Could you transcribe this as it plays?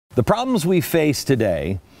The problems we face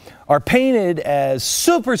today are painted as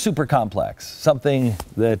super, super complex, something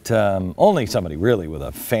that only somebody really with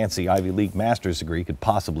a fancy Ivy League master's degree could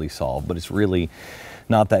possibly solve, but it's really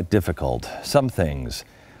not that difficult. Some things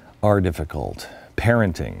are difficult.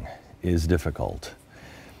 Parenting is difficult,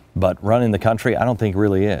 but running the country, I don't think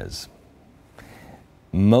really is.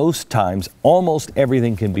 Most times, almost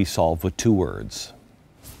everything can be solved with two words: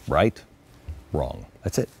 right, wrong.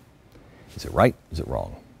 That's it. Is it right? Is it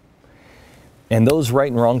wrong? And those right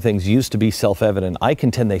and wrong things used to be self-evident. I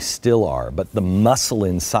contend they still are, but the muscle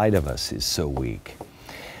inside of us is so weak.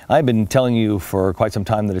 I've been telling you for quite some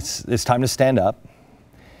time that it's time to stand up.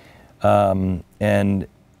 And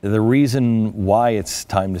the reason why it's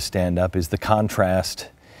time to stand up is the contrast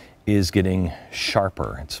is getting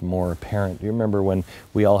sharper. It's more apparent. You remember when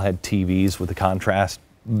we all had TVs with the contrast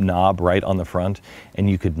knob right on the front, and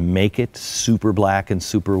you could make it super black and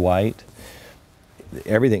super white?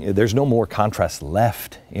 Everything, there's no more contrast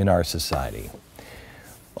left in our society.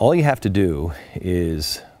 All you have to do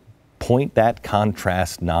is point that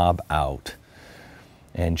contrast knob out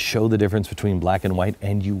and show the difference between black and white,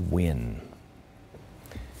 and you win.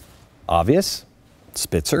 Obvious?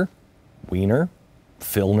 Spitzer, Weiner,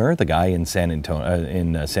 Filner, the guy in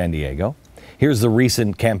San Diego. Here's the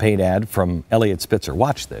recent campaign ad from Elliot Spitzer.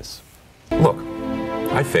 Watch this. Look,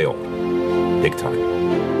 I failed. Big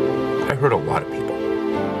time. I hurt a lot of people.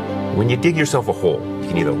 When you dig yourself a hole, you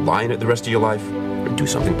can either lie in it the rest of your life or do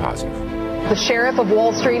something positive. The sheriff of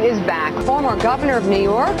Wall Street is back. Former governor of New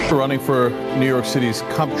York. Running for New York City's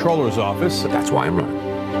comptroller's office. That's why I'm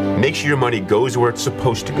running. Make sure your money goes where it's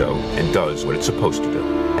supposed to go and does what it's supposed to do.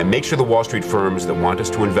 And make sure the Wall Street firms that want us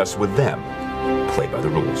to invest with them play by the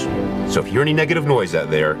rules. So if you hear any negative noise out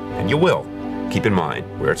there, and you will, keep in mind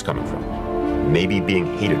where it's coming from. Maybe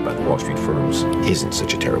being hated by the Wall Street firms isn't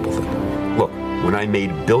such a terrible thing. Look, when I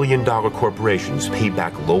made billion-dollar corporations pay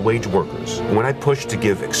back low-wage workers, when I pushed to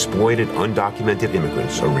give exploited, undocumented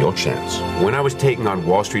immigrants a real chance, when I was taking on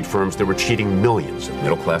Wall Street firms that were cheating millions of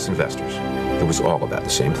middle-class investors, it was all about the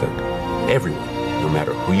same thing. Everyone, no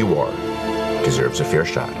matter who you are, deserves a fair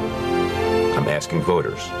shot. I'm asking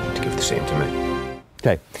voters to give the same to me.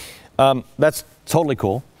 Okay, that's totally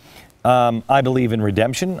cool. I believe in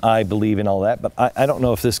redemption. I believe in all that, but I don't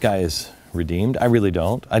know if this guy is redeemed. I really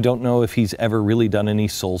don't. I don't know if he's ever really done any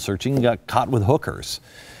soul searching. He got caught with hookers.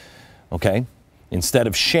 Okay? Instead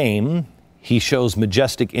of shame, he shows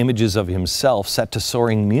majestic images of himself set to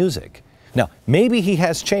soaring music. Now, maybe he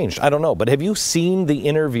has changed. I don't know. But have you seen the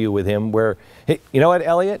interview with him where, hey, you know what,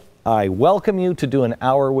 Elliot? I welcome you to do an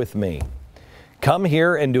hour with me. Come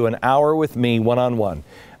here and do an hour with me one-on-one.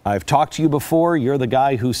 I've talked to you before. You're the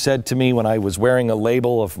guy who said to me when I was wearing a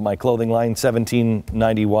label of my clothing line,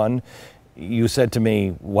 1791, you said to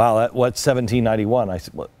me, wow, what's 1791? I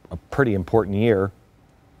said, well, a pretty important year.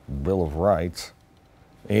 Bill of Rights.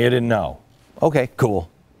 You didn't know. Okay, cool.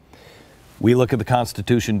 We look at the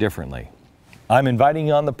Constitution differently. I'm inviting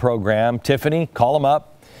you on the program. Tiffany, call him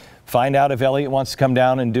up. Find out if Elliot wants to come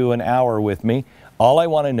down and do an hour with me. All I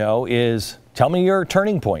want to know is, tell me your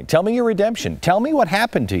turning point. Tell me your redemption. Tell me what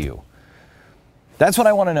happened to you. That's what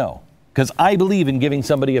I want to know. Because I believe in giving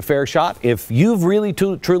somebody a fair shot. If you've really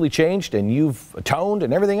truly changed and you've atoned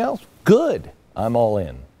and everything else, good. I'm all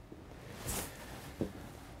in.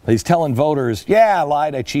 He's telling voters, yeah, I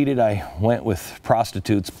lied, I cheated, I went with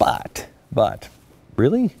prostitutes, but,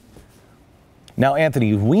 really? Now,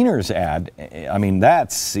 Anthony Weiner's ad, I mean,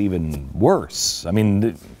 that's even worse. I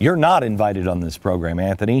mean, you're not invited on this program,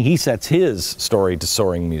 Anthony. He sets his story to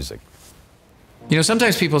soaring music. You know,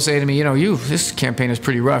 sometimes people say to me, you know, this campaign is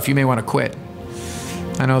pretty rough. You may want to quit.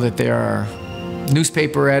 I know that there are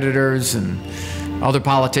newspaper editors and other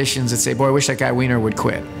politicians that say, boy, I wish that guy Weiner would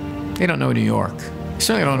quit. They don't know New York. They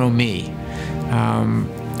certainly don't know me.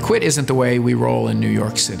 Quit isn't the way we roll in New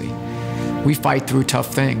York City. We fight through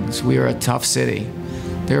tough things. We are a tough city.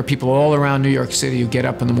 There are people all around New York City who get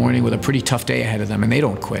up in the morning with a pretty tough day ahead of them, and they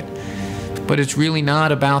don't quit. But it's really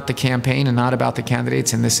not about the campaign and not about the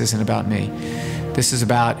candidates, and this isn't about me. This is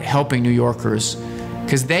about helping New Yorkers,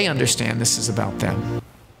 because they understand this is about them.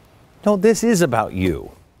 No, this is about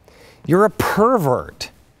you. You're a pervert.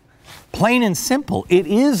 Plain and simple. It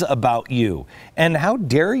is about you. And how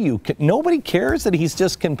dare you? Nobody cares that he's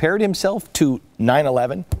just compared himself to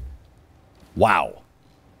 9/11? Wow.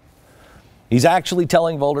 He's actually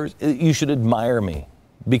telling voters, you should admire me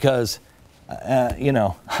because, you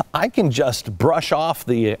know, I can just brush off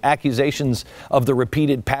the accusations of the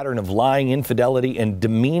repeated pattern of lying, infidelity, and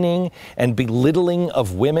demeaning and belittling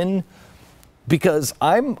of women because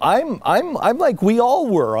I'm like we all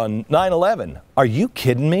were on 9/11. Are you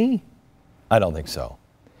kidding me? I don't think so.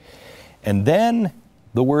 And then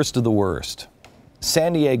the worst of the worst.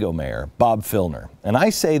 San Diego Mayor Bob Filner. And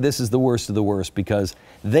I say this is the worst of the worst because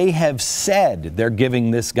they have said they're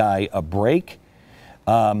giving this guy a break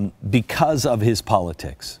because of his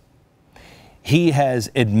politics. He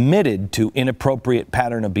has admitted to inappropriate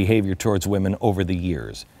pattern of behavior towards women over the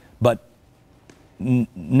years. But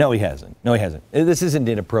no, he hasn't. No, he hasn't. This isn't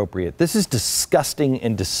inappropriate. This is disgusting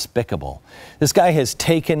and despicable. This guy has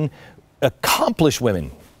taken accomplished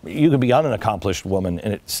women. You can be an unaccomplished woman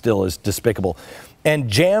and it still is despicable. And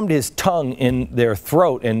jammed his tongue in their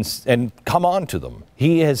throat and come on to them.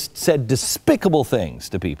 He has said despicable things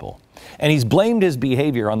to people. And he's blamed his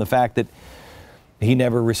behavior on the fact that he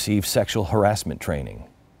never received sexual harassment training.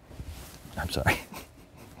 I'm sorry.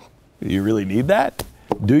 You really need that?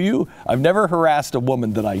 Do you? I've never harassed a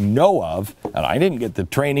woman that I know of, and I didn't get the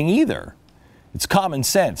training either. It's common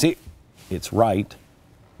sense. It's right,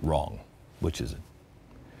 wrong. Which is it?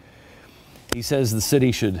 He says the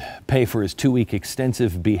city should pay for his 2-week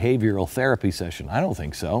extensive behavioral therapy session. I don't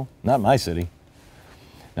think so. Not in my city.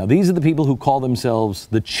 Now, these are the people who call themselves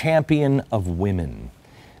the champion of women.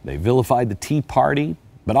 They vilified the Tea Party,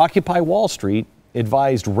 but Occupy Wall Street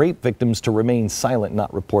advised rape victims to remain silent and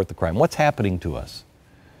not report the crime. What's happening to us?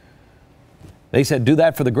 They said, do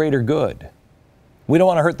that for the greater good. We don't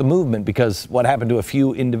want to hurt the movement because what happened to a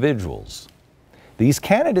few individuals. These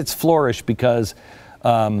candidates flourish because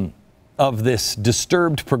of this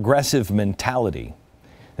disturbed progressive mentality.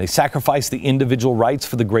 They sacrifice the individual rights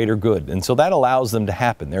for the greater good. And so that allows them to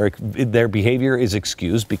happen. Their behavior is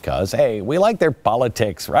excused because, hey, we like their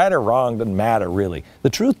politics. Right or wrong doesn't matter, really. The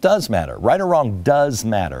truth does matter. Right or wrong does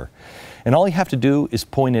matter. And all you have to do is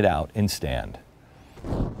point it out and stand.